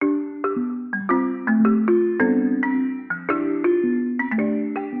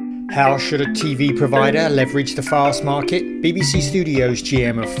How should a TV provider leverage the FAST market? BBC Studios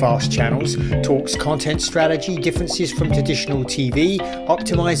GM of FAST Channels talks content strategy, differences from traditional TV,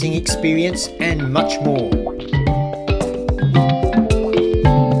 optimizing experience, and much more.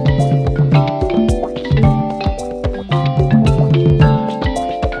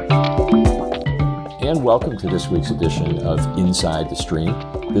 And welcome to this week's edition of Inside the Stream.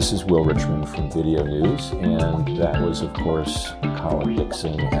 This is Will Richmond from Video News, and that was, of course, Colin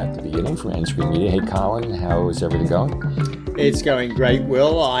Dixon at the beginning from Endscreen Media. Hey, Colin, how is everything going? It's going great,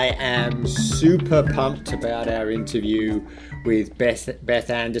 Will. I am super pumped about our interview with Beth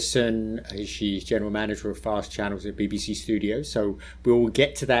Anderson. She's General Manager of FAST Channels at BBC Studios. So we'll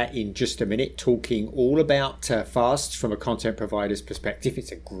get to that in just a minute, talking all about FAST from a content provider's perspective.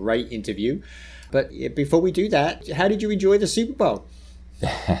 It's a great interview. But before we do that, how did you enjoy the Super Bowl?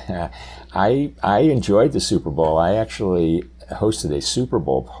 I enjoyed the Super Bowl. I actually hosted a Super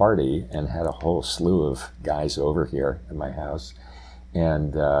Bowl party and had a whole slew of guys over here at my house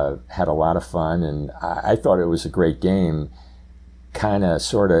and had a lot of fun. And I thought it was a great game, kind of,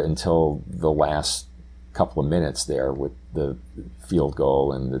 sort of, until the last couple of minutes there with the field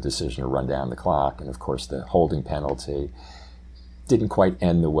goal and the decision to run down the clock. And, of course, the holding penalty didn't quite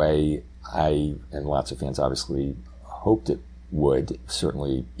end the way I and lots of fans obviously hoped it would.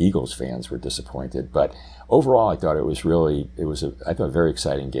 Certainly Eagles fans were disappointed, but overall I thought it was a very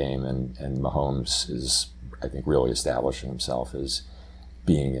exciting game, and Mahomes is, I think, really establishing himself as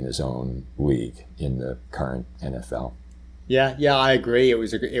being in his own league in the current NFL. Yeah, I agree. It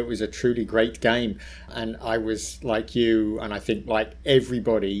was a truly great game, and I was like you, and I think like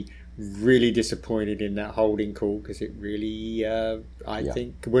everybody, really disappointed in that holding call, because it really, I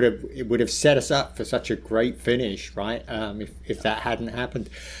think, would have set us up for such a great finish, right? If that hadn't happened.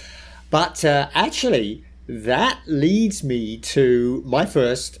 But actually, that leads me to my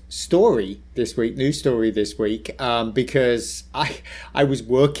first story this week, news story this week, because I was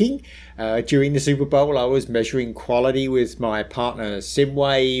working during the Super Bowl. I was measuring quality with my partner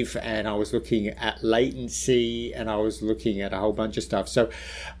SimWave, and I was looking at latency, and I was looking at a whole bunch of stuff. So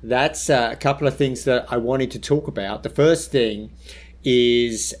that's a couple of things that I wanted to talk about. The first thing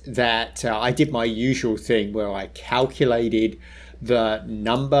is that I did my usual thing where I calculated the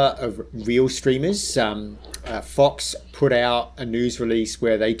number of real streamers. Fox put out a news release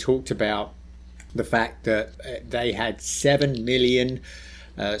where they talked about the fact that they had 7 million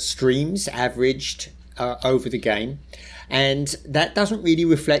streams averaged over the game. And that doesn't really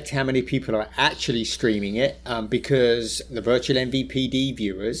reflect how many people are actually streaming it, because the virtual MVPD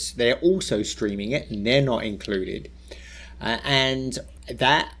viewers, they're also streaming it and they're not included. And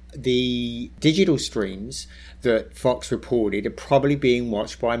that the digital streams that Fox reported are probably being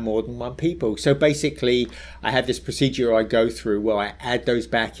watched by more than one people. So basically, I have this procedure I go through where I add those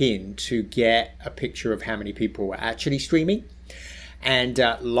back in to get a picture of how many people were actually streaming. And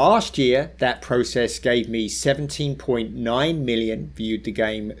last year, that process gave me 17.9 million viewed the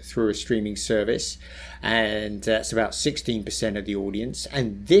game through a streaming service. And that's about 16% of the audience.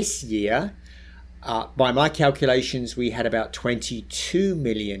 And this year, by my calculations, we had about 22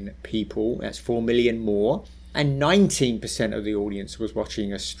 million people. That's 4 million more. And 19% of the audience was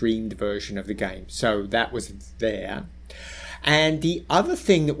watching a streamed version of the game. So that was there. And the other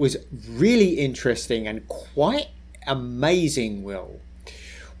thing that was really interesting and quite amazing, Will,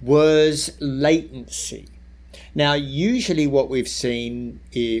 was latency. Now, usually what we've seen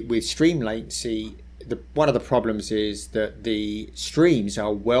with stream latency, one of the problems is that the streams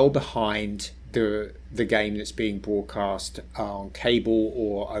are well behind the game that's being broadcast on cable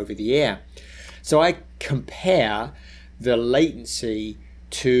or over the air. So I compare the latency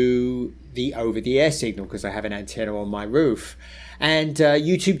to the over-the-air signal because I have an antenna on my roof. And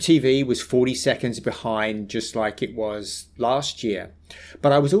YouTube TV was 40 seconds behind, just like it was last year.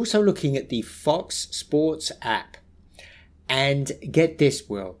 But I was also looking at the Fox Sports app. And get this,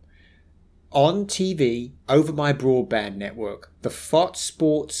 Will. On TV, over my broadband network, the Fox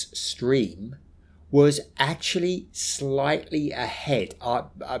Sports stream was actually slightly ahead,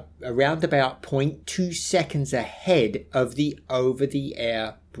 around about 0.2 seconds ahead of the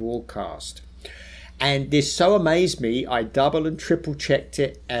over-the-air broadcast. And this so amazed me, I double and triple checked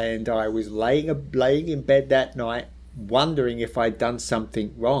it, and I was laying in bed that night wondering if I'd done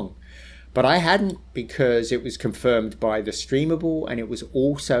something wrong. But I hadn't, because it was confirmed by the Streamable, and it was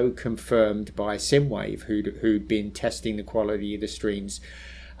also confirmed by SimWave, who'd been testing the quality of the streams.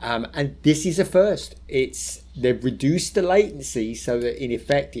 And this is a first. They've reduced the latency so that in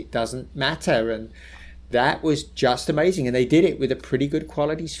effect it doesn't matter, and that was just amazing. And they did it with a pretty good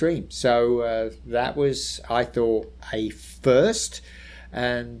quality stream. So that was, I thought, a first.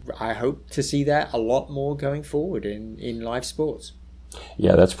 And I hope to see that a lot more going forward in live sports.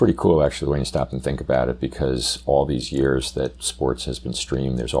 Yeah, that's pretty cool, actually, when you stop and think about it, because all these years that sports has been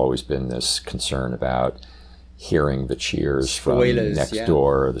streamed, there's always been this concern about hearing the cheers Spoilers, from next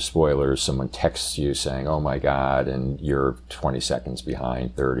door, or the spoilers. Someone texts you saying, oh my God, and you're 20 seconds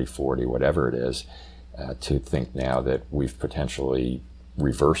behind, 30, 40, whatever it is. To think now that we've potentially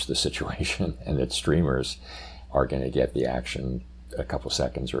reversed the situation and that streamers are going to get the action a couple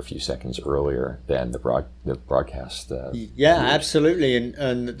seconds or a few seconds earlier than the broadcast. Yeah, absolutely.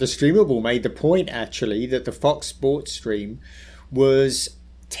 And the Streamable made the point, actually, that the Fox Sports stream was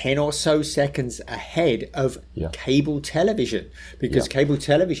 10 or so seconds ahead of cable television, because cable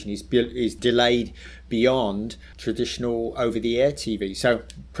television is delayed beyond traditional over-the-air TV. So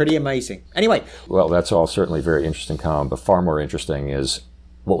pretty amazing. Anyway. Well, that's all certainly very interesting, Colin, but far more interesting is,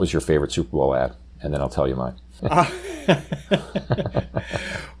 what was your favorite Super Bowl ad? And then I'll tell you mine.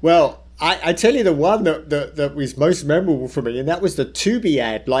 Well, I tell you the one that was most memorable for me, and that was the Tubi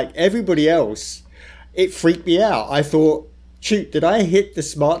ad. Like everybody else, it freaked me out. I thought, shoot, did I hit the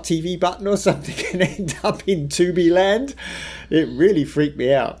smart TV button or something and end up in Tubi land? It really freaked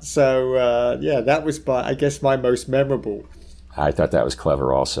me out. So, that was, I guess, my most memorable. I thought that was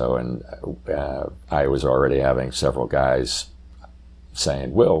clever also, and I was already having several guys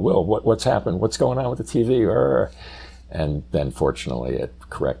saying, Will, what's happened? What's going on with the TV? And then fortunately it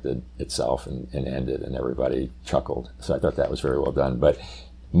corrected itself and ended, and everybody chuckled. So I thought that was very well done. But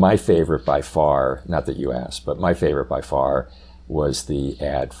my favorite by far, not that you asked, but my favorite by far was the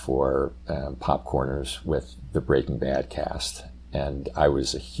ad for Popcorners with the Breaking Bad cast. And I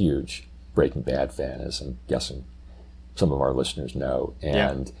was a huge Breaking Bad fan, as I'm guessing some of our listeners know.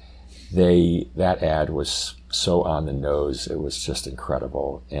 And that ad was so on the nose, it was just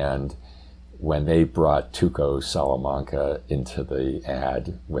incredible. And when they brought Tuco Salamanca into the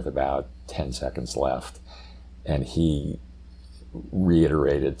ad with about 10 seconds left, and he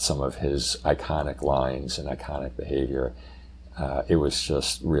reiterated some of his iconic lines and iconic behavior, it was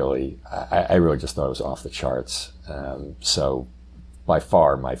just really, I really just thought it was off the charts. So by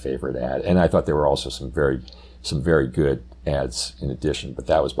far my favorite ad. And I thought there were also some very good ads in addition, but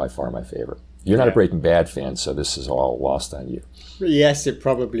that was by far my favorite. You're not a Breaking Bad fan, so this is all lost on you. Yes, it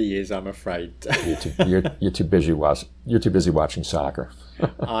probably is, I'm afraid. You're too busy watching soccer.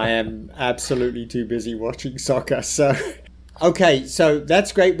 I am absolutely too busy watching soccer. So, okay, so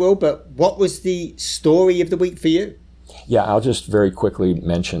that's great, Will. But what was the story of the week for you? Yeah, I'll just very quickly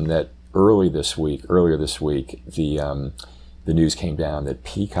mention that earlier this week, the news came down that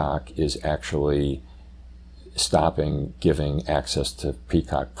Peacock is actually stopping giving access to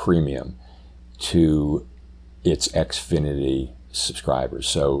Peacock Premium to its Xfinity subscribers.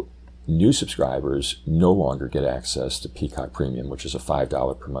 So new subscribers no longer get access to Peacock Premium, which is a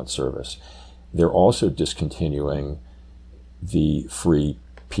 $5 per month service. They're also discontinuing the free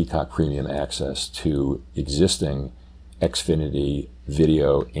Peacock Premium access to existing Xfinity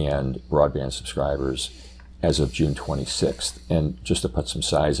video and broadband subscribers as of June 26th. And just to put some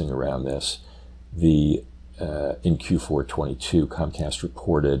sizing around this, in Q4 22, Comcast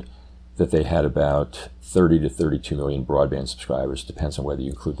reported that they had about 30 to 32 million broadband subscribers, depends on whether you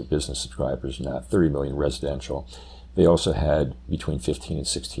include the business subscribers or not, 30 million residential. They also had between 15 and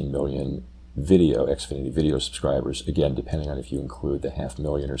 16 million Xfinity video subscribers, again, depending on if you include the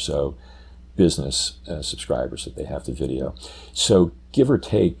 500,000 or so business subscribers that they have to video. So give or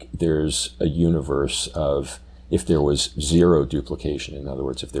take, there's a universe of, if there was zero duplication, in other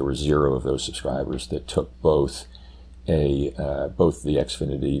words, if there were zero of those subscribers that took both the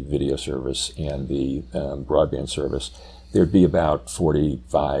Xfinity video service and the broadband service, there'd be about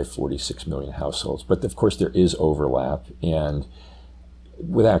 45, 46 million households. But of course there is overlap, and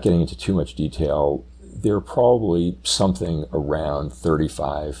without getting into too much detail, there are probably something around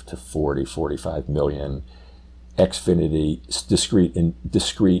 35 to 40, 45 million Xfinity,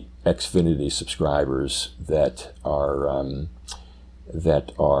 discrete Xfinity subscribers that are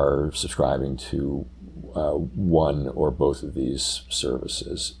subscribing to one or both of these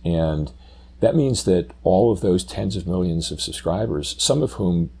services. And that means that all of those tens of millions of subscribers, some of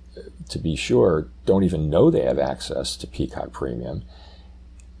whom, to be sure, don't even know they have access to Peacock Premium,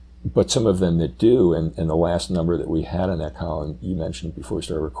 but some of them that do, and the last number that we had on that, Colin, you mentioned before we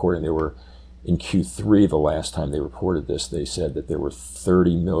started recording, there were, in Q3, the last time they reported this, they said that there were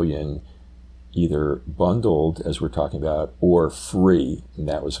 30 million either bundled, as we're talking about, or free. And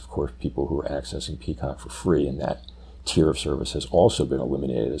that was, of course, people who were accessing Peacock for free. And that tier of service has also been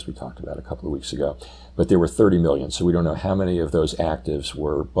eliminated, as we talked about a couple of weeks ago. But there were 30 million. So we don't know how many of those actives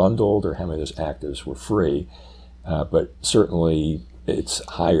were bundled or how many of those actives were free. But certainly it's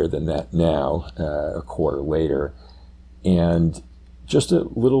higher than that now, a quarter later. And just a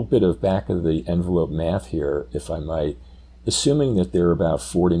little bit of back of the envelope math here, if I might, assuming that there are about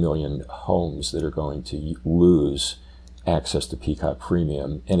 40 million homes that are going to lose access to Peacock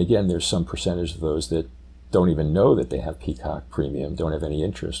Premium. And again, there's some percentage of those that don't even know that they have Peacock Premium, don't have any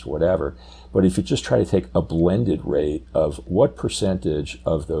interest, whatever. But if you just try to take a blended rate of what percentage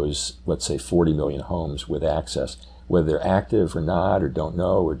of those, let's say 40 million homes with access, whether they're active or not, or don't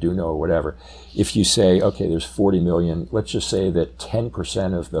know, or do know, or whatever, if you say, okay, there's 40 million, let's just say that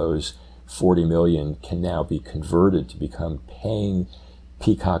 10% of those 40 million can now be converted to become paying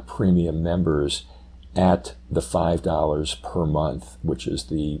Peacock Premium members at the $5 per month, which is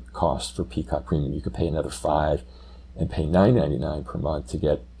the cost for Peacock Premium. You could pay another $5 and pay $9.99 per month to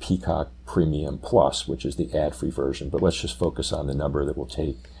get Peacock Premium Plus, which is the ad-free version. But let's just focus on the number that will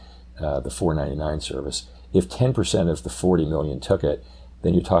take the $4.99 service. If 10% of the 40 million took it,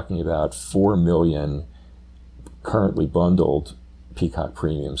 then you're talking about 4 million currently bundled Peacock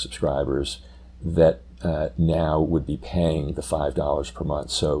Premium subscribers that now would be paying the $5 per month.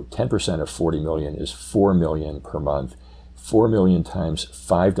 So 10% of 40 million is 4 million per month. 4 million times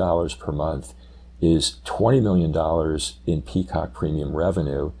 $5 per month is $20 million in Peacock Premium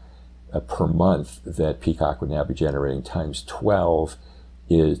revenue per month that Peacock would now be generating, times 12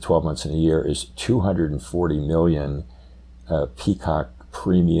 is 12 months in a year, is 240 million Peacock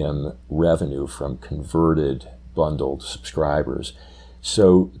Premium revenue from converted bundled subscribers.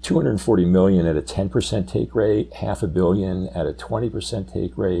 So 240 million at a 10% take rate, $500 million at a 20%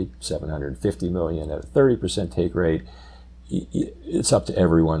 take rate, 750 million at a 30% take rate. It's up to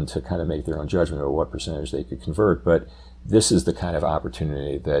everyone to kind of make their own judgment over what percentage they could convert. But this is the kind of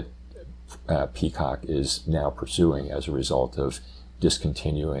opportunity that Peacock is now pursuing as a result of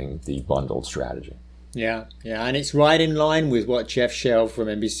discontinuing the bundled strategy. Yeah, and it's right in line with what Jeff Shell from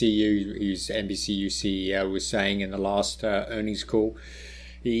NBCU, who's NBCU CEO, was saying in the last earnings call.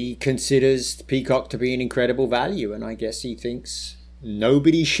 He considers Peacock to be an incredible value, and I guess he thinks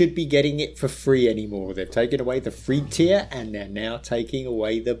nobody should be getting it for free anymore. They've taken away the free tier, and they're now taking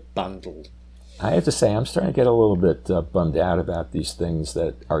away the bundled. I have to say, I'm starting to get a little bit bummed out about these things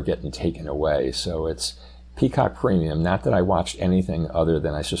that are getting taken away. So it's Peacock Premium, not that I watched anything other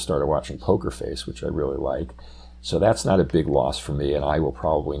than I just started watching Poker Face, which I really like. So that's not a big loss for me, and I will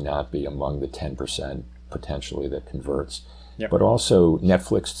probably not be among the 10% potentially that converts. Yep. But also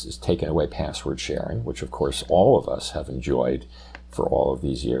Netflix has taken away password sharing, which of course all of us have enjoyed for all of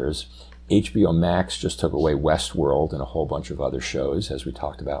these years. HBO Max just took away Westworld and a whole bunch of other shows, as we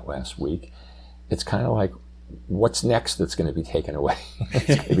talked about last week. It's kind of like, what's next that's going to be taken away?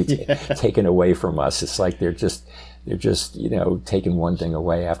 It's going to be taken away from us. It's like they're just taking one thing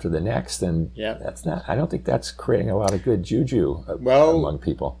away after the next, and that's not. I don't think that's creating a lot of good juju among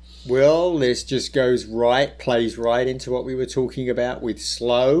people. Well, this just plays right into what we were talking about with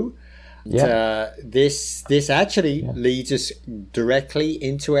Slow. This actually leads us directly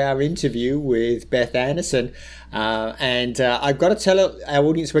into our interview with Beth Anderson. And I've got to tell our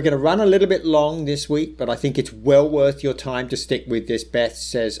audience we're going to run a little bit long this week, but I think it's well worth your time to stick with this. Beth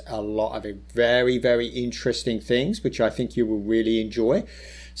says a lot of very, very interesting things, which I think you will really enjoy.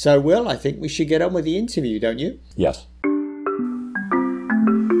 So, Will, I think we should get on with the interview, don't you? Yes.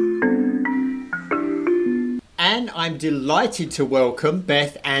 And I'm delighted to welcome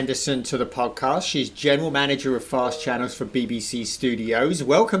Beth Anderson to the podcast. She's General Manager of Fast Channels for BBC Studios.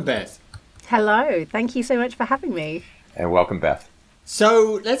 Welcome, Beth. Hello. Thank you so much for having me. And welcome, Beth.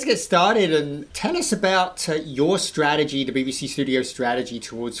 So let's get started and tell us about your strategy, the BBC Studios strategy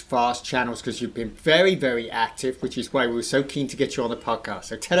towards Fast Channels, because you've been very, very active, which is why we were so keen to get you on the podcast.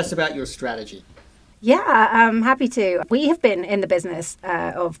 So tell us about your strategy. Yeah, I'm happy to. We have been in the business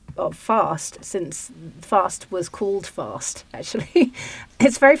of Fast since Fast was called Fast, actually.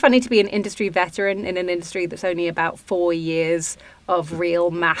 It's very funny to be an industry veteran in an industry that's only about 4 years of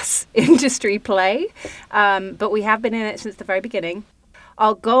real mass industry play. But we have been in it since the very beginning.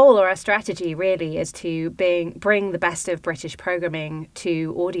 Our goal or our strategy really is to bring the best of British programming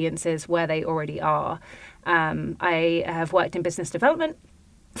to audiences where they already are. I have worked in business development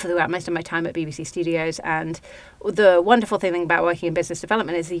throughout most of my time at BBC Studios, and the wonderful thing about working in business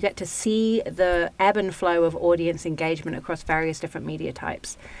development is you get to see the ebb and flow of audience engagement across various different media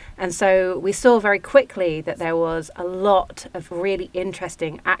types. And so we saw very quickly that there was a lot of really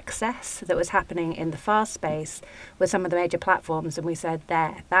interesting access that was happening in the fast space with some of the major platforms, and we said,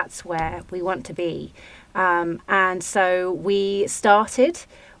 that's where we want to be. And so we started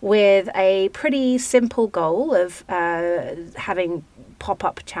with a pretty simple goal of having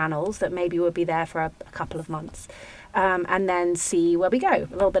pop-up channels that maybe would be there for a couple of months. And then see where we go.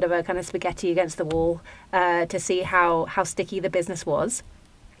 A little bit of a kind of spaghetti against the wall to see how sticky the business was.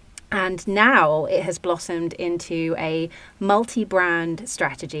 And now it has blossomed into a multi-brand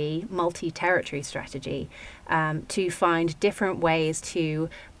strategy, multi-territory strategy, to find different ways to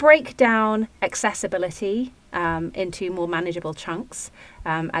break down accessibility into more manageable chunks.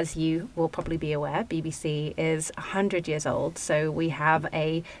 As you will probably be aware, BBC is 100 years old, so we have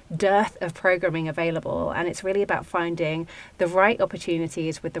a dearth of programming available, and it's really about finding the right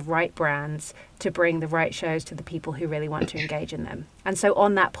opportunities with the right brands to bring the right shows to the people who really want to engage in them. And so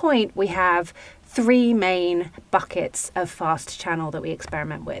on that point, we have 3 main buckets of FAST channel that we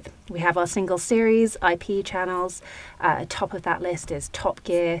experiment with. We have our single series IP channels. Top of that list is Top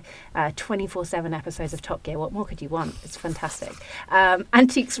Gear, 24/7 episodes of Top Gear. What more could you want? It's fantastic.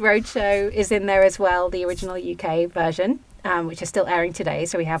 Antiques Roadshow is in there as well, the original UK version, which is still airing today.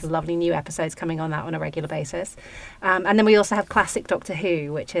 So we have lovely new episodes coming on that on a regular basis. And then we also have Classic Doctor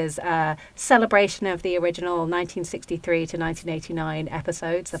Who, which is a celebration of the original 1963 to 1989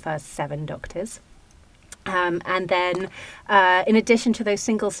 episodes, the first 7 Doctors. And then in addition to those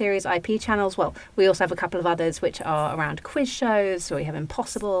single series IP channels, well, we also have a couple of others which are around quiz shows. So we have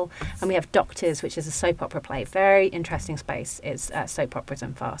Impossible, and we have Doctors, which is a soap opera play. Very interesting space is soap operas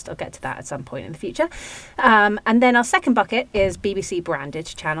and FAST. I'll get to that at some point in the future. And then our second bucket is BBC branded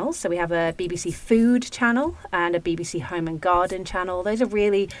channels. So we have a BBC Food channel and a BBC Home and Garden channel. Those are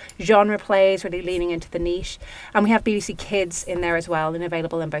really genre plays, really leaning into the niche. And we have BBC Kids in there as well, and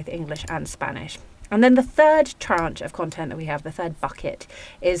available in both English and Spanish. And then the third tranche of content that we have, the third bucket,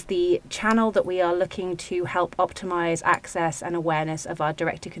 is the channel that we are looking to help optimize access and awareness of our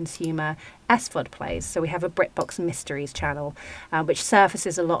direct-to-consumer SVOD plays. So we have a BritBox Mysteries channel, which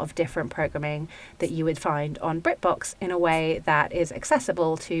surfaces a lot of different programming that you would find on BritBox in a way that is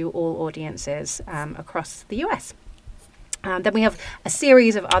accessible to all audiences across the US. Then we have a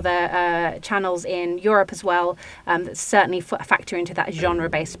series of other channels in Europe as well that certainly factor into that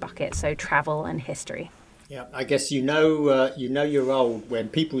genre-based bucket, so travel and history. Yeah, I guess you know you're old when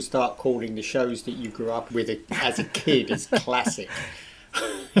people start calling the shows that you grew up with as a kid as classic.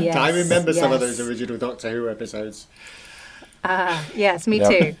 Yes, I remember some of those original Doctor Who episodes. Yes, me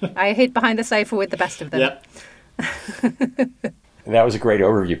too. I hid behind the sofa with the best of them. Yep. That was a great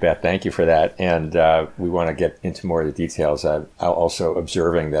overview, Beth. Thank you for that. And we want to get into more of the details. I'm also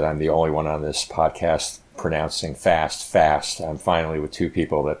observing that I'm the only one on this podcast pronouncing fast. I'm finally with 2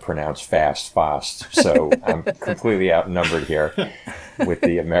 people that pronounce fast. So I'm completely outnumbered here with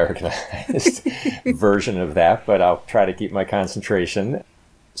the Americanized version of that, but I'll try to keep my concentration.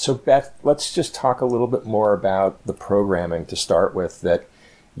 So Beth, let's just talk a little bit more about the programming to start with that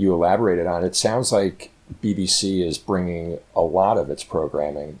you elaborated on. It sounds like BBC is bringing a lot of its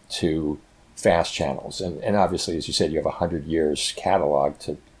programming to FAST channels. And obviously, as you said, you have 100 years catalog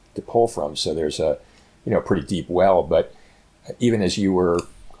to pull from. So there's a pretty deep well. But even as you were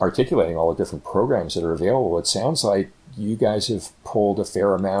articulating all the different programs that are available, it sounds like you guys have pulled a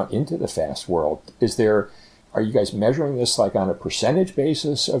fair amount into the FAST world. Are you guys measuring this like on a percentage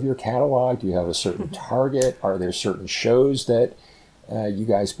basis of your catalog? Do you have a certain target? Are there certain shows that you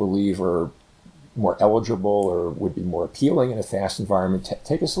guys believe are more eligible or would be more appealing in a FAST environment?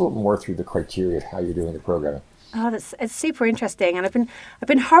 Take us a little more through the criteria of how you're doing the programming. Oh, it's super interesting, and I've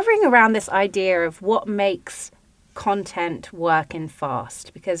been hovering around this idea of what makes content work in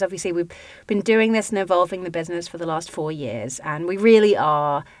FAST, because obviously we've been doing this and evolving the business for the last 4 years, and we really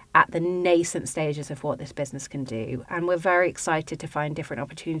are at the nascent stages of what this business can do. And we're very excited to find different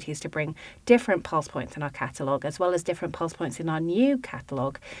opportunities to bring different pulse points in our catalogue, as well as different pulse points in our new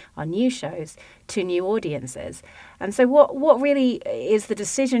catalogue, our new shows, to new audiences. And so what really is the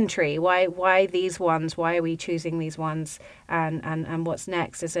decision tree? Why these ones? Why are we choosing these ones? And what's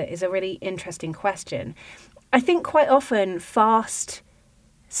next is a really interesting question. I think quite often FAST,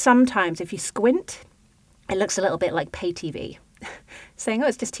 sometimes if you squint, it looks a little bit like pay TV. Saying,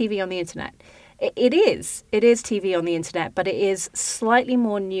 it's just TV on the internet. It is TV on the internet, but it is slightly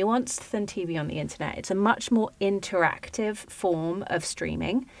more nuanced than TV on the internet. It's a much more interactive form of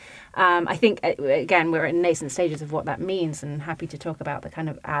streaming. I think, again, we're in nascent stages of what that means, and happy to talk about the kind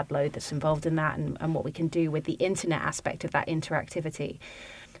of ad load that's involved in that and what we can do with the internet aspect of that interactivity.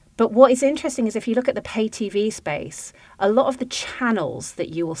 But what is interesting is if you look at the pay TV space, a lot of the channels that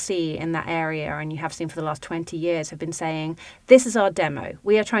you will see in that area, and you have seen for the last 20 years, have been saying, this is our demo.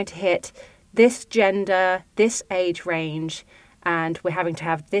 We are trying to hit this gender, this age range, and we're having to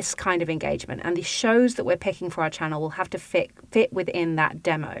have this kind of engagement. And the shows that we're picking for our channel will have to fit within that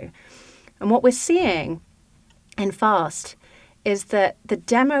demo. And what we're seeing in FAST is that the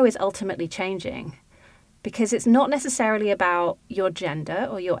demo is ultimately changing, because it's not necessarily about your gender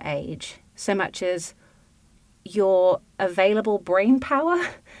or your age so much as your available brain power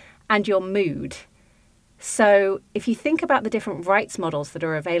and your mood. So if you think about the different rights models that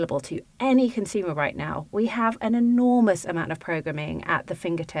are available to any consumer right now, we have an enormous amount of programming at the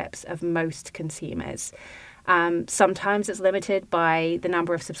fingertips of most consumers. Sometimes it's limited by the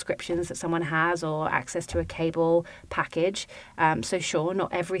number of subscriptions that someone has or access to a cable package. So sure,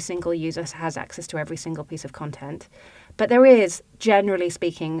 not every single user has access to every single piece of content. But there is, generally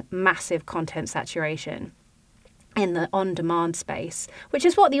speaking, massive content saturation in the on-demand space, which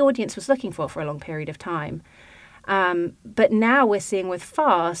is what the audience was looking for a long period of time. But now we're seeing with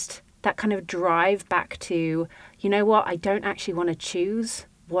FAST that kind of drive back to, you know what, I don't actually want to choose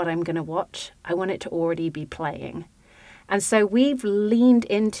what I'm going to watch. I want it to already be playing. And so we've leaned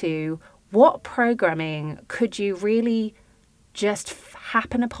into what programming could you really just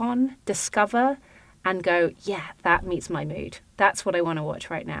happen upon, discover, and go, yeah, that meets my mood. That's what I want to watch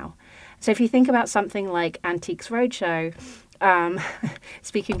right now. So if you think about something like Antiques Roadshow,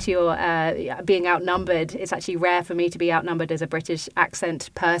 speaking to your being outnumbered, it's actually rare for me to be outnumbered as a British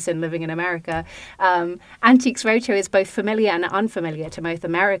accent person living in America. Antiques Roadshow is both familiar and unfamiliar to most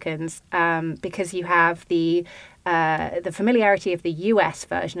Americans because you have the familiarity of the US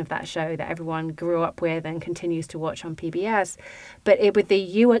version of that show that everyone grew up with and continues to watch on PBS. But with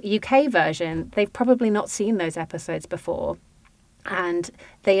the UK version, they've probably not seen those episodes before. And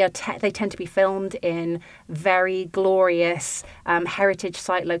they tend to be filmed in very glorious heritage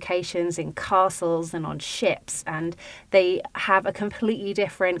site locations, in castles and on ships, and they have a completely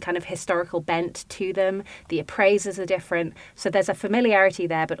different kind of historical bent to them. The appraisers are different, so there's a familiarity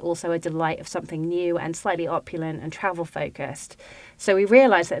there, but also a delight of something new and slightly opulent and travel focused. So we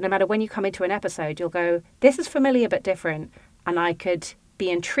realise that no matter when you come into an episode, you'll go, this is familiar but different, and I could be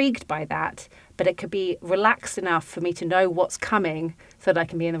intrigued by that, but it could be relaxed enough for me to know what's coming so that I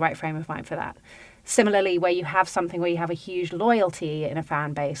can be in the right frame of mind for that. Similarly, where you have something where you have a huge loyalty in a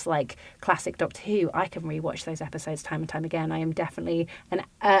fan base, like classic Doctor Who, I can rewatch those episodes time and time again. I am definitely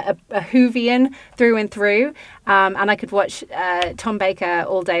a Whovian through and through, and I could watch Tom Baker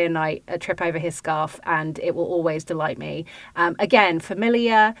all day and night, trip over his scarf, and it will always delight me. Again,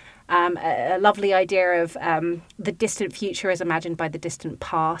 familiar. A lovely idea of the distant future as imagined by the distant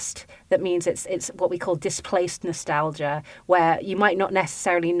past. That means it's what we call displaced nostalgia, where you might not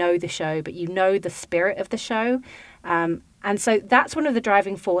necessarily know the show, but you know the spirit of the show. And so that's one of the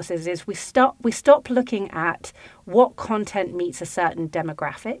driving forces is we stop looking at what content meets a certain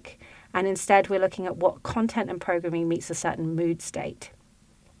demographic, and instead we're looking at what content and programming meets a certain mood state.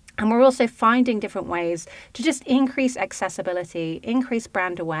 And we're also finding different ways to just increase accessibility, increase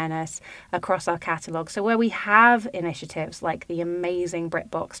brand awareness across our catalogue. So where we have initiatives like the amazing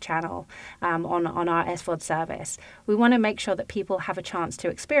BritBox channel on our SVOD service, we want to make sure that people have a chance to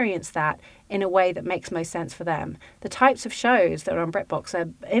experience that in a way that makes most sense for them. The types of shows that are on BritBox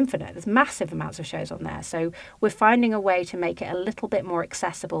are infinite. There's massive amounts of shows on there. So we're finding a way to make it a little bit more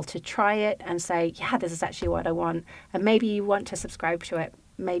accessible to try it and say, yeah, this is actually what I want. And maybe you want to subscribe to it.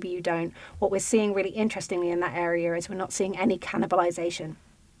 Maybe you don't. What we're seeing really interestingly in that area is we're not seeing any cannibalization.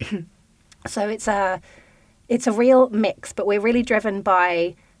 So it's a real mix, but we're really driven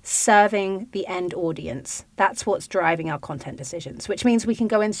by serving the end audience. That's what's driving our content decisions, which means we can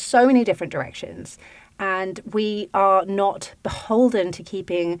go in so many different directions. And we are not beholden to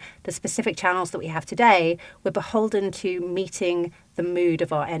keeping the specific channels that we have today. We're beholden to meeting the mood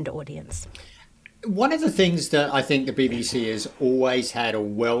of our end audience. One of the things that I think the BBC has always had a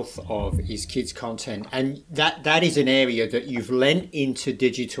wealth of is kids content, and that is an area that you've lent into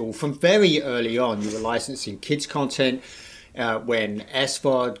digital from very early on. You were licensing kids content when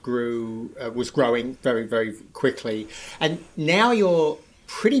SVOD was growing very, very quickly, and now you're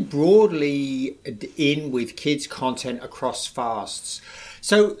pretty broadly in with kids content across fasts.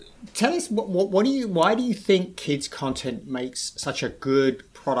 So tell us, why do you think kids content makes such a good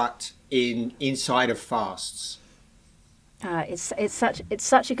product inside of fasts? It's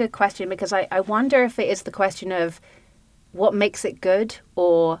such a good question, because I wonder if it is the question of what makes it good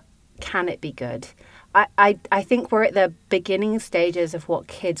or can it be good. I think we're at the beginning stages of what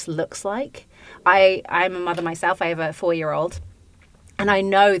kids looks like. I'm a mother myself. I have a 4-year-old. And I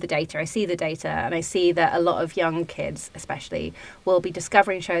know the data, I see the data, and I see that a lot of young kids especially will be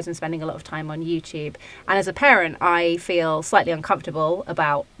discovering shows and spending a lot of time on YouTube. And as a parent, I feel slightly uncomfortable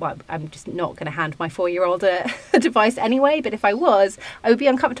about, well, I'm just not going to hand my 4-year-old a device anyway, but if I was, I would be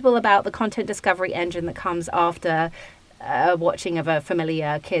uncomfortable about the content discovery engine that comes after watching of a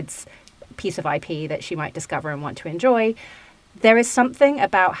familiar kid's piece of IP that she might discover and want to enjoy. there is something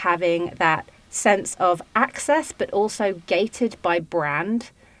about having that sense of access, but also gated by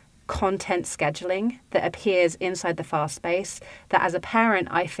brand content scheduling that appears inside the FAST space, that as a parent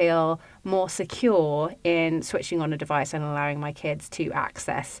I feel more secure in switching on a device and allowing my kids to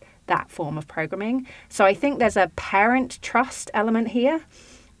access that form of programming. So I think there's a parent trust element here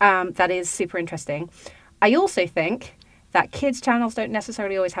that is super interesting. I also think that kids channels don't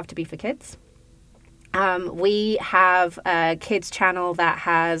necessarily always have to be for kids. We have a kids channel that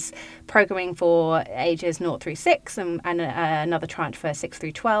has programming for ages 0 through 6 and another tranche for 6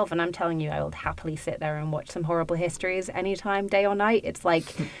 through 12. And I'm telling you, I will happily sit there and watch some horrible histories anytime, day or night. It's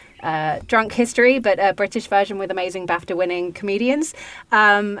like drunk history, but a British version with amazing BAFTA-winning comedians.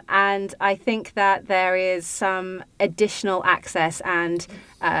 And I think that there is some additional access and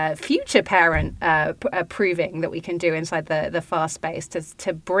future parent proving that we can do inside the FAST space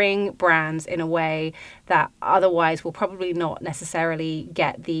to bring brands in a way that otherwise will probably not necessarily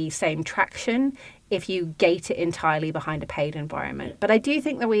get the same traction if you gate it entirely behind a paid environment. But I do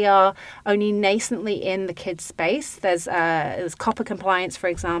think that we are only nascently in the kids space. There's COPPA compliance, for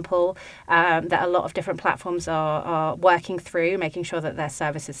example, that a lot of different platforms are working through, making sure that their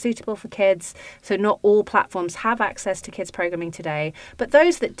service is suitable for kids. So not all platforms have access to kids programming today, but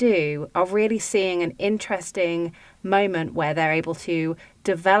those that do are really seeing an interesting moment where they're able to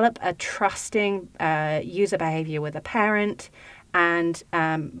develop a trusting user behavior with a parent and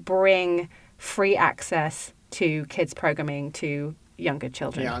bring free access to kids programming to younger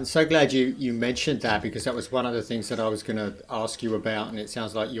children. Yeah, I'm so glad you mentioned that, because that was one of the things that I was going to ask you about, and it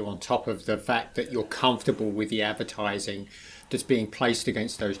sounds like you're on top of the fact that you're comfortable with the advertising that's being placed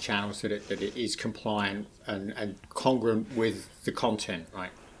against those channels, that it is compliant and congruent with the content,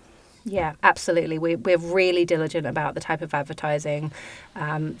 right? Yeah, absolutely. We're really diligent about the type of advertising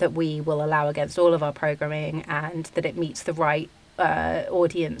that we will allow against all of our programming, and that it meets the right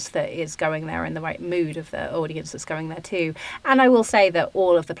audience that is going there and the right mood of the audience that's going there too. And I will say that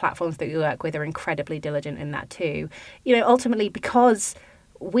all of the platforms that we work with are incredibly diligent in that too. You know, ultimately, because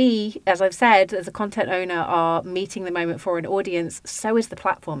we, as I've said, as a content owner, are meeting the moment for an audience, so is the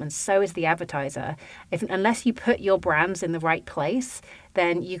platform and so is the advertiser. Unless you put your brands in the right place,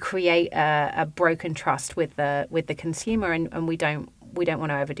 then you create a broken trust with the consumer, and we don't want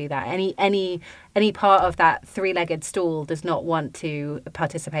to overdo that. Any part of that three-legged stool does not want to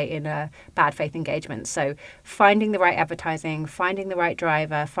participate in a bad faith engagement. So finding the right advertising, finding the right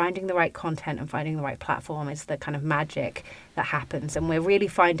driver, finding the right content, and finding the right platform is the kind of magic that happens. And we're really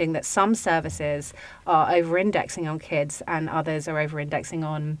finding that some services are over-indexing on kids and others are over-indexing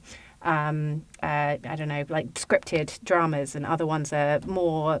on I don't know, like scripted dramas, and other ones are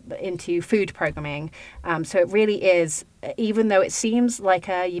more into food programming. So it really is, even though it seems like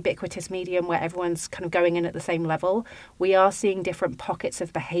a ubiquitous medium where everyone's kind of going in at the same level, we are seeing different pockets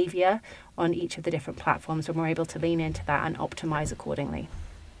of behavior on each of the different platforms, and we're able to lean into that and optimize accordingly.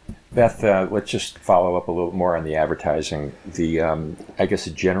 Beth, let's just follow up a little more on the advertising. I guess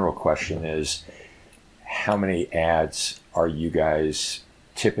a general question is, how many ads are you guys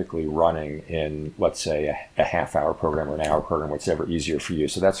typically running in, let's say, a half-hour program or an hour program, whatever easier for you?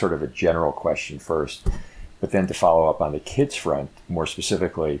 So that's sort of a general question first. But then to follow up on the kids front, more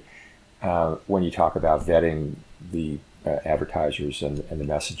specifically, when you talk about vetting the advertisers and the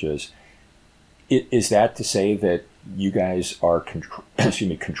messages, is that to say that you guys are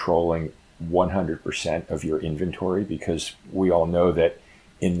controlling 100% of your inventory? Because we all know that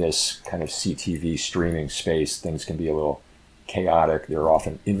in this kind of CTV streaming space, things can be a little chaotic. There are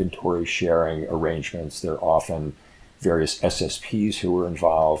often inventory sharing arrangements. There are often various SSPs who are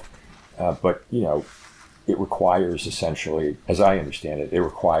involved. But, you know, it requires essentially, as I understand it, it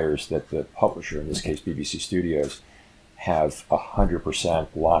requires that the publisher, in this case BBC Studios, have 100%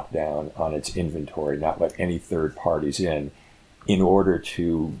 lockdown on its inventory, not let any third parties in order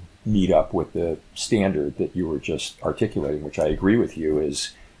to meet up with the standard that you were just articulating, which I agree with you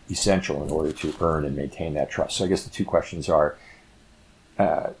is essential in order to earn and maintain that trust. So I guess the two questions are,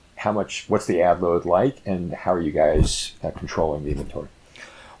 what's the ad load like, and how are you guys controlling the inventory?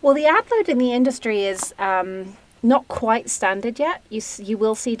 Well, the ad load in the industry is not quite standard yet. You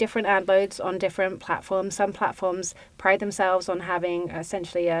will see different ad loads on different platforms. Some platforms pride themselves on having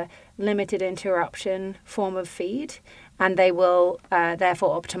essentially a limited interruption form of feed, and they will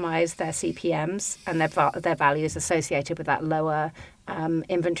therefore optimize their CPMs and their values associated with that lower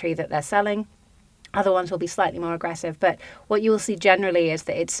inventory that they're selling. Other ones will be slightly more aggressive, but what you will see generally is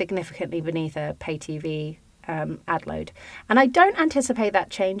that it's significantly beneath a pay TV ad load. And I don't anticipate that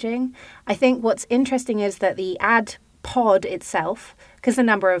changing. I think what's interesting is that the ad pod itself, because the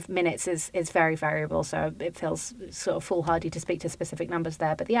number of minutes is very variable, so it feels sort of foolhardy to speak to specific numbers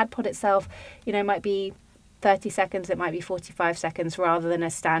there. But the ad pod itself, might be 30 seconds, it might be 45 seconds, rather than a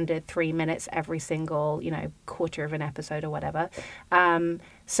standard 3 minutes every single, quarter of an episode or whatever.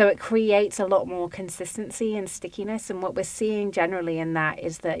 So it creates a lot more consistency and stickiness. And what we're seeing generally in that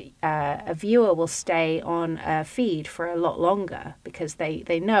is that a viewer will stay on a feed for a lot longer, because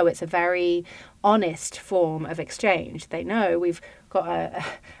they know it's a very honest form of exchange. They know we've got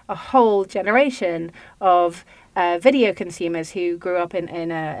a whole generation of video consumers who grew up in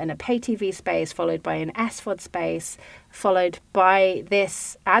a pay TV space, followed by an SVOD space, followed by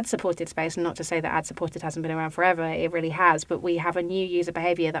this ad-supported space. And not to say that ad-supported hasn't been around forever, it really has, but we have a new user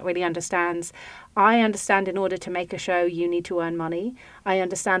behavior that really understands, I understand in order to make a show, you need to earn money. I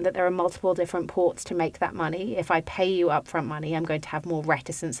understand that there are multiple different ports to make that money. If I pay you upfront money, I'm going to have more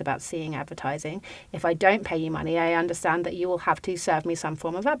reticence about seeing advertising. If I don't pay you money, I understand that you will have to serve me some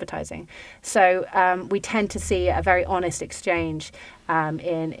form of advertising. So we tend to see a very honest exchange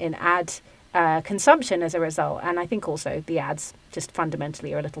in ad consumption as a result. And I think also the ads just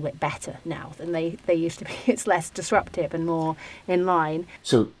fundamentally are a little bit better now than they used to be. It's less disruptive and more in line.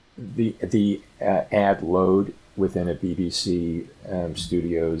 So the ad load within a BBC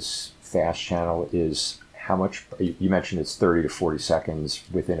Studios fast channel is how much? You mentioned it's 30 to 40 seconds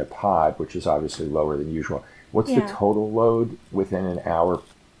within a pod, which is obviously lower than usual. What's the total load within an hour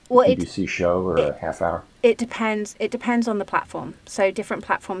BBC show or a half hour? It depends. It depends on the platform. So different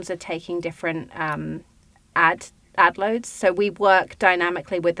platforms are taking different ad loads. So we work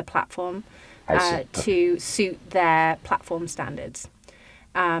dynamically with the platform to suit their platform standards.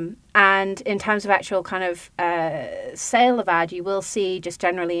 And in terms of actual kind of sale of ad, you will see, just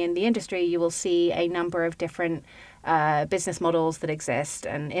generally in the industry, you will see a number of different business models that exist,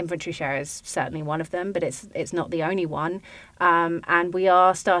 and inventory share is certainly one of them, but it's not the only one. And we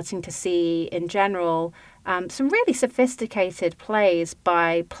are starting to see, in general, some really sophisticated plays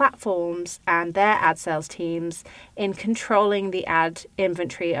by platforms and their ad sales teams in controlling the ad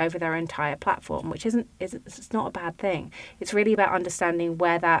inventory over their entire platform, which it's not a bad thing. It's really about understanding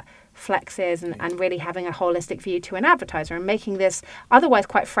where that flex is and really having a holistic view to an advertiser and making this otherwise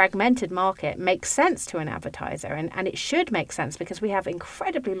quite fragmented market make sense to an advertiser. And it should make sense because we have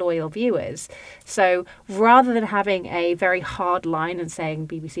incredibly loyal viewers. So rather than having a very hard line and saying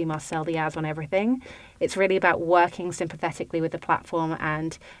BBC must sell the ads on everything, it's really about working sympathetically with the platform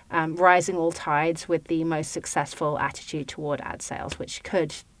and rising all tides with the most successful attitude toward ad sales, which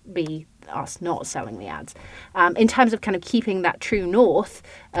could be us not selling the ads. In terms of kind of keeping that true north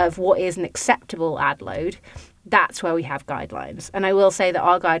of what is an acceptable ad load, that's where we have guidelines. And I will say that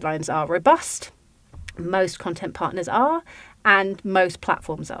our guidelines are robust. Most content partners are, and most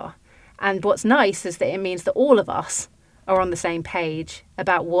platforms are. And what's nice is that it means that all of us are on the same page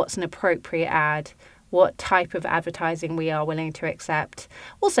about what's an appropriate ad, what type of advertising we are willing to accept.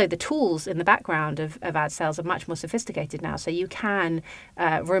 Also, the tools in the background of ad sales are much more sophisticated now. So you can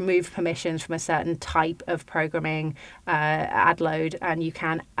remove permissions from a certain type of programming ad load, and you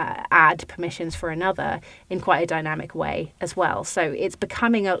can add permissions for another in quite a dynamic way as well. So it's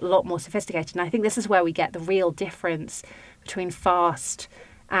becoming a lot more sophisticated. And I think this is where we get the real difference between fast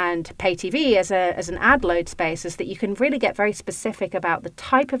and pay TV as an ad load space, is that you can really get very specific about the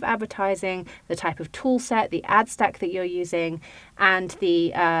type of advertising, the type of tool set, the ad stack that you're using, and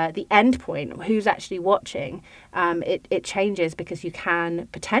the endpoint, who's actually watching. It changes because you can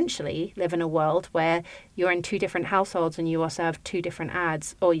potentially live in a world where you're in two different households and you are served two different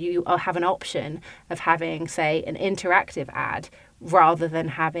ads, or you have an option of having, say, an interactive ad rather than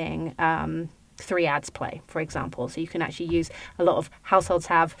having 3 ads play, for example. So you can actually use, a lot of households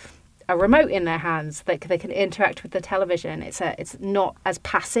have a remote in their hands that they can interact with the television. It's not as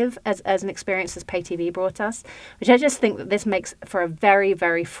passive as an experience as pay TV brought us, which I just think that this makes for a very,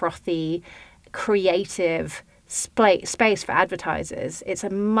 very frothy, creative space for advertisers. It's a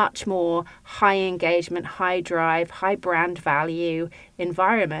much more high engagement, high drive, high brand value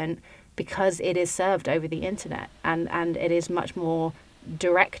environment because it is served over the internet, and it is much more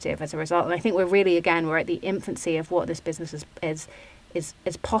directive as a result. And I think we're at the infancy of what this business is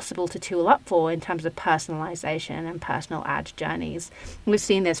possible to tool up for in terms of personalization and personal ad journeys. And we've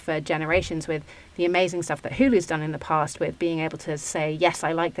seen this for generations with the amazing stuff that Hulu's done in the past, with being able to say, yes,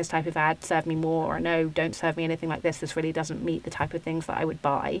 I like this type of ad, serve me more, or no, don't serve me anything like this really doesn't meet the type of things that I would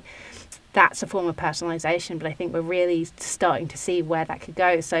buy. That's a form of personalization, but I think we're really starting to see where that could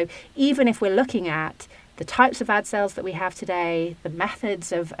go. So even if we're looking at the types of ad sales that we have today, the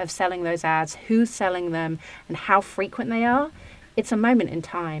methods of selling those ads, who's selling them, and how frequent they are, it's a moment in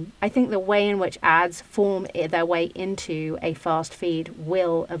time. I think the way in which ads form their way into a fast feed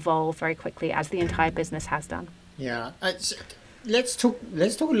will evolve very quickly, as the entire business has done. Yeah. Let's talk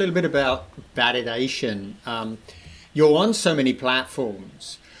a little bit about validation. You're on so many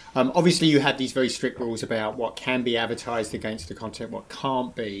platforms. Obviously, you have these very strict rules about what can be advertised against the content, what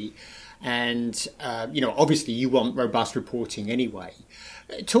can't be. And, obviously you want robust reporting anyway.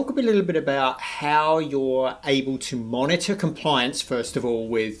 Talk a little bit about how you're able to monitor compliance, first of all,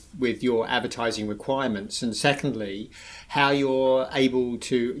 with your advertising requirements. And secondly, how you're able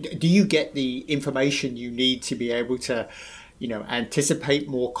to, do you get the information you need to be able to, anticipate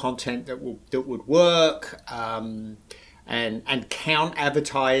more content that would work, and count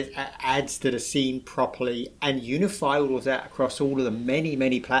ads that are seen properly, and unify all of that across all of the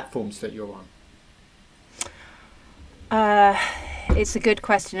many platforms that you're on? It's a good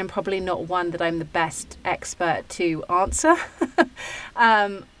question, and probably not one that I'm the best expert to answer.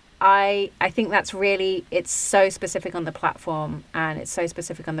 I think that's really, it's so specific on the platform, and it's so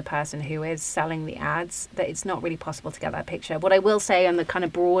specific on the person who is selling the ads, that it's not really possible to get that picture. What I will say on the kind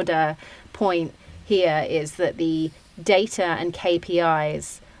of broader point here is that the data and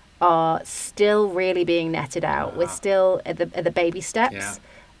KPIs are still really being netted out. We're still at the baby steps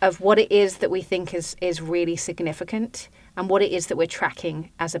of what it is that we think is really significant, and what it is that we're tracking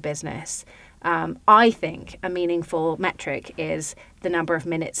as a business. I think a meaningful metric is the number of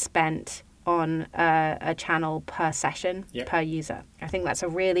minutes spent on a channel per session, per user. I think that's a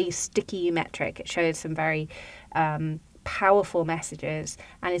really sticky metric. It shows some very powerful messages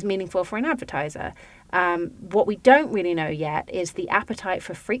and is meaningful for an advertiser. What we don't really know yet is the appetite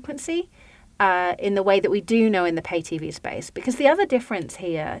for frequency, in the way that we do know in the pay TV space. Because the other difference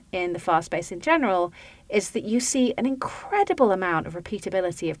here in the fast space in general is that you see an incredible amount of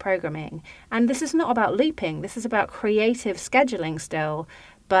repeatability of programming. And this is not about looping. This is about creative scheduling still.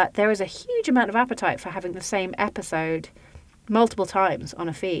 But there is a huge amount of appetite for having the same episode multiple times on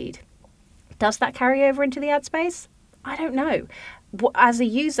a feed. Does that carry over into the ad space? I don't know. As a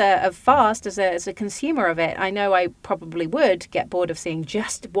user of Fast, as a consumer of it, I know I probably would get bored of seeing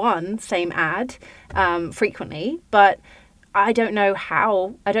just one same ad frequently, but I don't know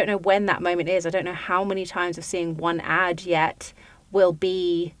how. I don't know when that moment is. I don't know how many times of seeing one ad yet will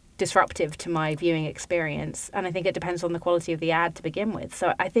be disruptive to my viewing experience. And I think it depends on the quality of the ad to begin with.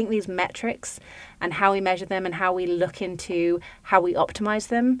 So I think these metrics and how we measure them and how we look into how we optimize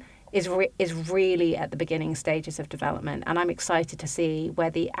them is really at the beginning stages of development. And I'm excited to see where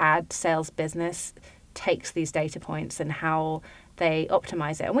the ad sales business takes these data points and how they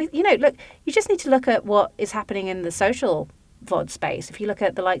optimize it. And look, you just need to look at what is happening in the social VOD space. If you look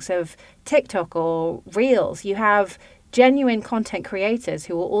at the likes of TikTok or Reels, you have genuine content creators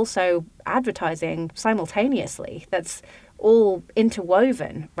who are also advertising simultaneously. That's all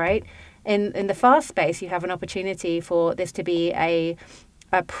interwoven, right? In the fast space, you have an opportunity for this to be a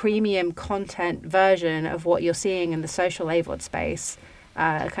premium content version of what you're seeing in the social AVOD space,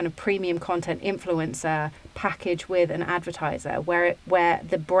 a kind of premium content influencer package with an advertiser, where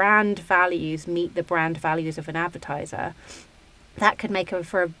the brand values meet the brand values of an advertiser. That could make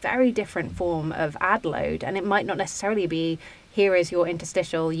for a very different form of ad load, and it might not necessarily be, here is your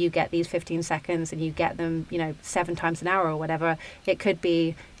interstitial, you get these 15 seconds and you get them 7 times an hour or whatever. It could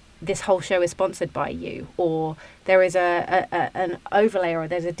be, this whole show is sponsored by you, or there is an overlay, or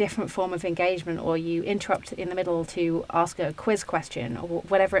there's a different form of engagement, or you interrupt in the middle to ask a quiz question, or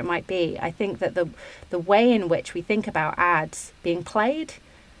whatever it might be. I think that the way in which we think about ads being played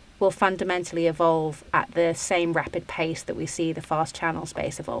will fundamentally evolve at the same rapid pace that we see the fast channel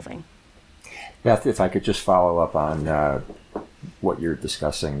space evolving. Beth, if I could just follow up on what you're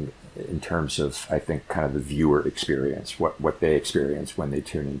discussing in terms of, I think, kind of the viewer experience, what they experience when they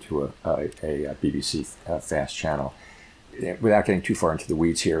tune into a BBC fast channel. Without getting too far into the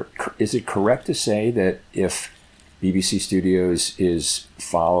weeds here, is it correct to say that if BBC Studios is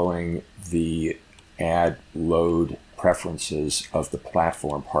following the ad load preferences of the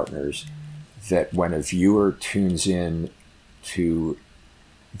platform partners, that when a viewer tunes in to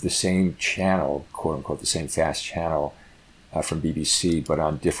the same channel, quote unquote, the same fast channel from BBC, but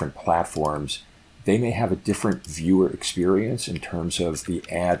on different platforms, they may have a different viewer experience in terms of the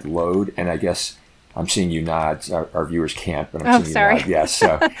ad load? And I guess I'm seeing you nod. Our viewers can't, but I'm seeing you nod. Yes.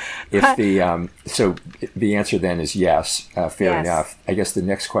 So if the answer then is yes, fair enough. I guess the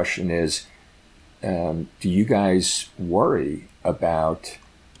next question is, do you guys worry about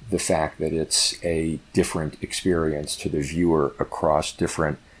the fact that it's a different experience to the viewer across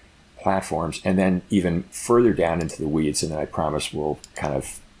different platforms? And then even further down into the weeds, and then I promise we'll kind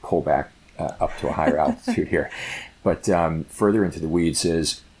of pull back up to a higher altitude here. But further into the weeds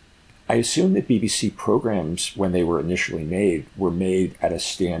is, I assume that BBC programs, when they were initially made, were made at a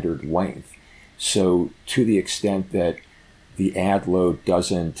standard length. So to the extent that the ad load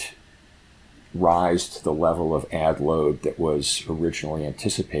doesn't rise to the level of ad load that was originally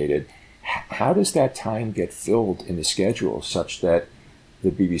anticipated, how does that time get filled in the schedule such that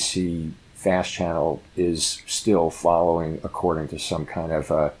the BBC Fast Channel is still following according to some kind of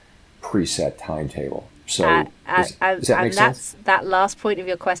a preset timetable? So does that make sense? That last point of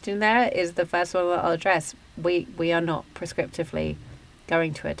your question there is the first one that I'll address. We are not prescriptively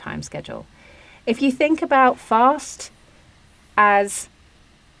going to a time schedule. If you think about Fast as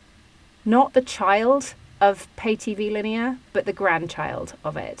not the child of pay TV linear, but the grandchild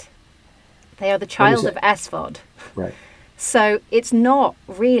of it. They are the child of SVOD. Right. So it's not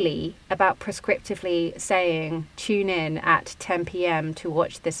really about prescriptively saying, tune in at 10 p.m. to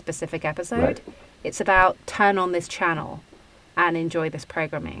watch this specific episode. Right. It's about turn on this channel and enjoy this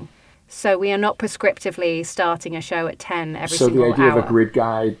programming. So we are not prescriptively starting a show at 10 every single hour. So the idea of a grid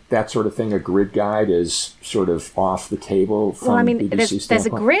guide, that sort of thing, a grid guide is sort of off the table from BBC there's a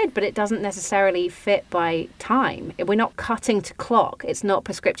grid, but it doesn't necessarily fit by time. We're not cutting to clock. It's not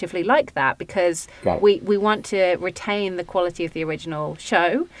prescriptively like that because we want to retain the quality of the original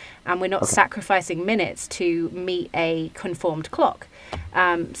show, and we're not sacrificing minutes to meet a conformed clock.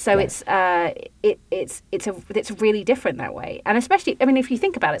 It's really different that way. And especially, I mean, if you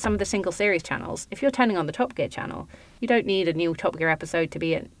think about it, some of the single series channels, if you're turning on the Top Gear channel, you don't need a new Top Gear episode to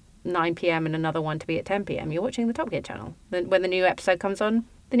be at 9 p.m. and another one to be at 10 p.m. You're watching the Top Gear channel. When the new episode comes on,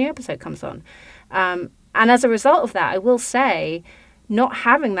 the new episode comes on. And as a result of that, I will say not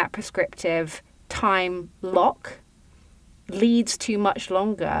having that prescriptive time lock leads to much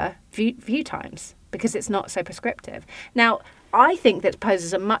longer view times because it's not so prescriptive. Now, I think that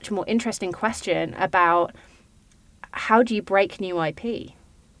poses a much more interesting question about how do you break new IP?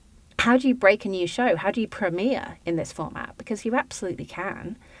 How do you break a new show? How do you premiere in this format? Because you absolutely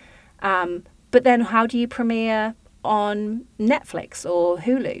can. But then how do you premiere on Netflix or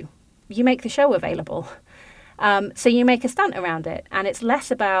Hulu? You make the show available. So you make a stunt around it. And it's less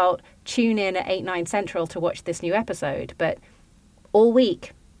about tune in at 8, 9 Central to watch this new episode, but all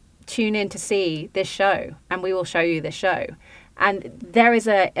week, tune in to see this show and we will show you this show. And there is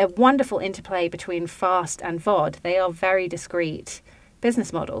a wonderful interplay between Fast and VOD. They are very discrete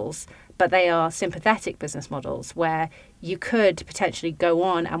business models, but they are sympathetic business models where you could potentially go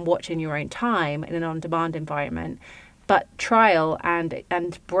on and watch in your own time in an on-demand environment, but trial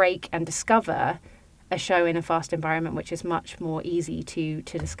and break and discover a show in a Fast environment, which is much more easy to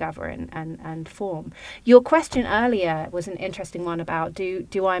discover and form. Your question earlier was an interesting one about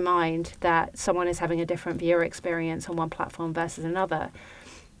do I mind that someone is having a different viewer experience on one platform versus another?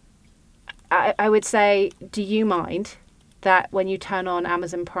 I would say, do you mind that when you turn on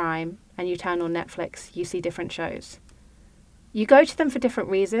Amazon Prime and you turn on Netflix, you see different shows? You go to them for different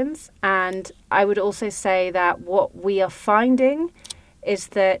reasons, and I would also say that what we are finding is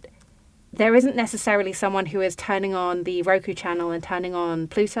that there isn't necessarily someone who is turning on the Roku channel and turning on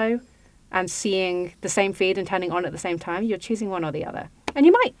Pluto and seeing the same feed and turning on at the same time. You're choosing one or the other. And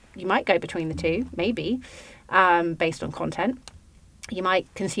you might go between the two, maybe, based on content. You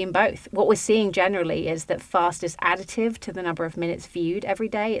might consume both. What we're seeing generally is that Fast is additive to the number of minutes viewed every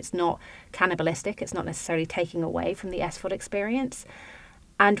day. It's not cannibalistic. It's not necessarily taking away from the SVOD experience.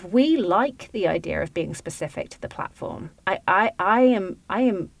 And we like the idea of being specific to the platform. I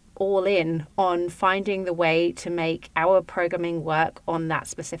am all in on finding the way to make our programming work on that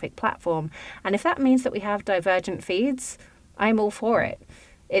specific platform. And if that means that we have divergent feeds, I'm all for it.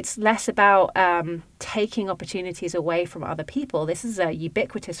 It's less about taking opportunities away from other people. This is a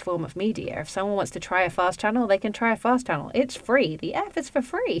ubiquitous form of media. If someone wants to try a Fast channel, they can try a Fast channel. It's free. The F is for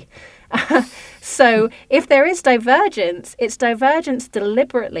free. So if there is divergence, it's divergence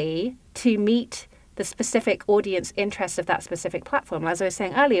deliberately to meet the specific audience interests of that specific platform. As I was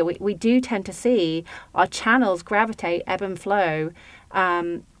saying earlier, we do tend to see our channels gravitate, ebb and flow,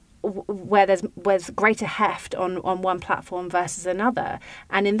 where there's greater heft on one platform versus another.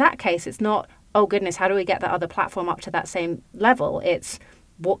 And in that case, it's not, oh goodness, how do we get that other platform up to that same level? It's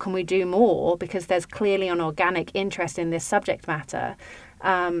what can we do more? Because there's clearly an organic interest in this subject matter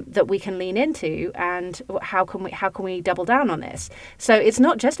that we can lean into, and how can we double down on this? So it's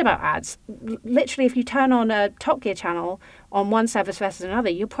not just about ads. Literally, if you turn on a Top Gear channel on one service versus another,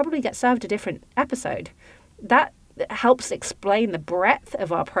 you'll probably get served a different episode. That helps explain the breadth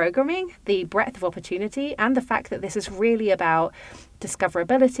of our programming, the breadth of opportunity, and the fact that this is really about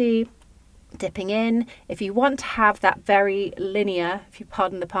discoverability, dipping in. If you want to have that very linear, if you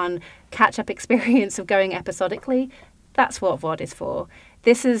pardon the pun, catch-up experience of going episodically, that's what VOD is for.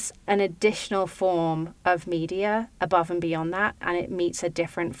 This is an additional form of media above and beyond that, and it meets a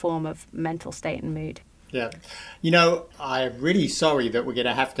different form of mental state and mood. Yeah. I'm really sorry that we're going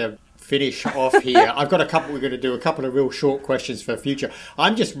to have to finish off here. We're going to do a couple of real short questions for the future.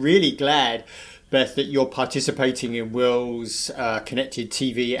 I'm just really glad, Beth, that you're participating in Will's Connected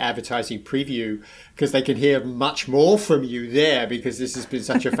TV advertising preview, because they can hear much more from you there, because this has been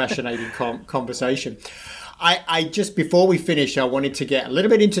such a fascinating conversation. I just, before we finish, I wanted to get a little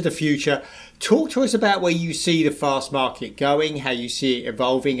bit into the future. Talk to us about where you see the FAST market going, how you see it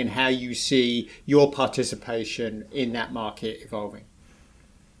evolving, and how you see your participation in that market evolving.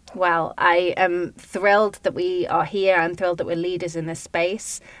 Well, I am thrilled that we are here. I'm thrilled that we're leaders in this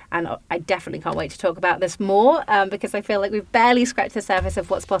space. And I definitely can't wait to talk about this more because I feel like we've barely scratched the surface of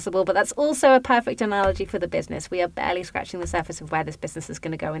what's possible. But that's also a perfect analogy for the business. We are barely scratching the surface of where this business is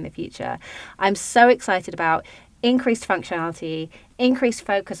going to go in the future. I'm so excited about increased functionality, increased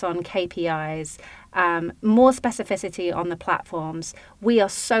focus on KPIs, more specificity on the platforms. We are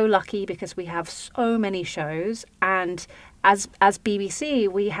so lucky because we have so many shows, and as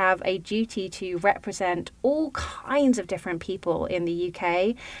BBC, we have a duty to represent all kinds of different people in the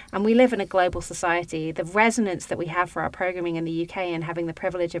UK, and we live in a global society. The resonance that we have for our programming in the UK and having the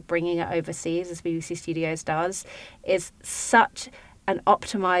privilege of bringing it overseas, as BBC Studios does, is such an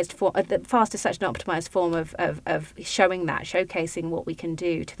optimized form. FAST is such an optimized form of showing that, showcasing what we can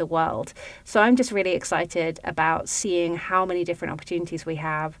do to the world. So I'm just really excited about seeing how many different opportunities we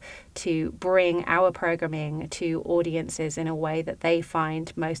have to bring our programming to audiences in a way that they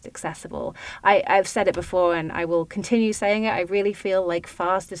find most accessible. I've said it before and I will continue saying it. I really feel like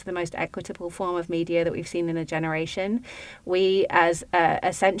FAST is the most equitable form of media that we've seen in a generation. We, as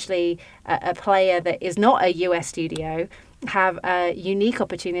essentially a player that is not a US studio, have a unique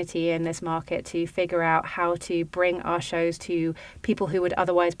opportunity in this market to figure out how to bring our shows to people who would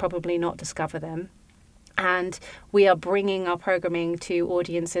otherwise probably not discover them. And we are bringing our programming to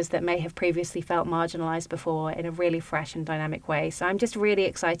audiences that may have previously felt marginalized before in a really fresh and dynamic way. So I'm just really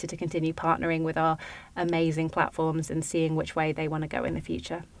excited to continue partnering with our amazing platforms and seeing which way they want to go in the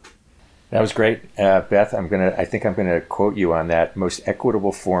future. That was great, Beth. I think I'm gonna quote you on that. Most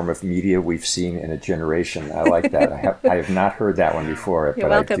equitable form of media we've seen in a generation. I like that. I have not heard that one before. You're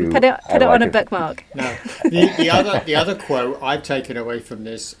welcome. Put it on a bookmark. No, the other quote I've taken away from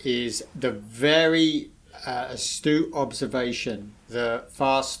this is the very astute observation that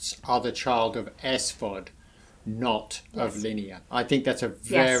fasts are the child of SVOD, not of linear. I think that's a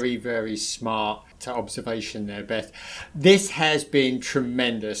very, very smart observation there, Beth. This has been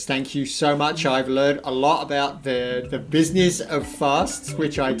tremendous. Thank you so much. I've learned a lot about the business of fasts,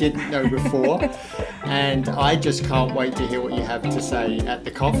 which I didn't know before. And I just can't wait to hear what you have to say at the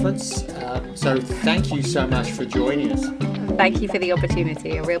conference. So thank you so much for joining us. Thank you for the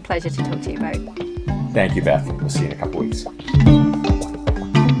opportunity. A real pleasure to talk to you both. Thank you, Beth. We'll see you in a couple weeks.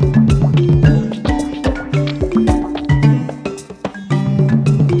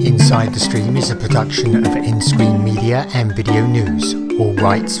 Inside the Stream is a production of InScreen Media and Video News, all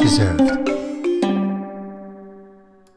rights reserved.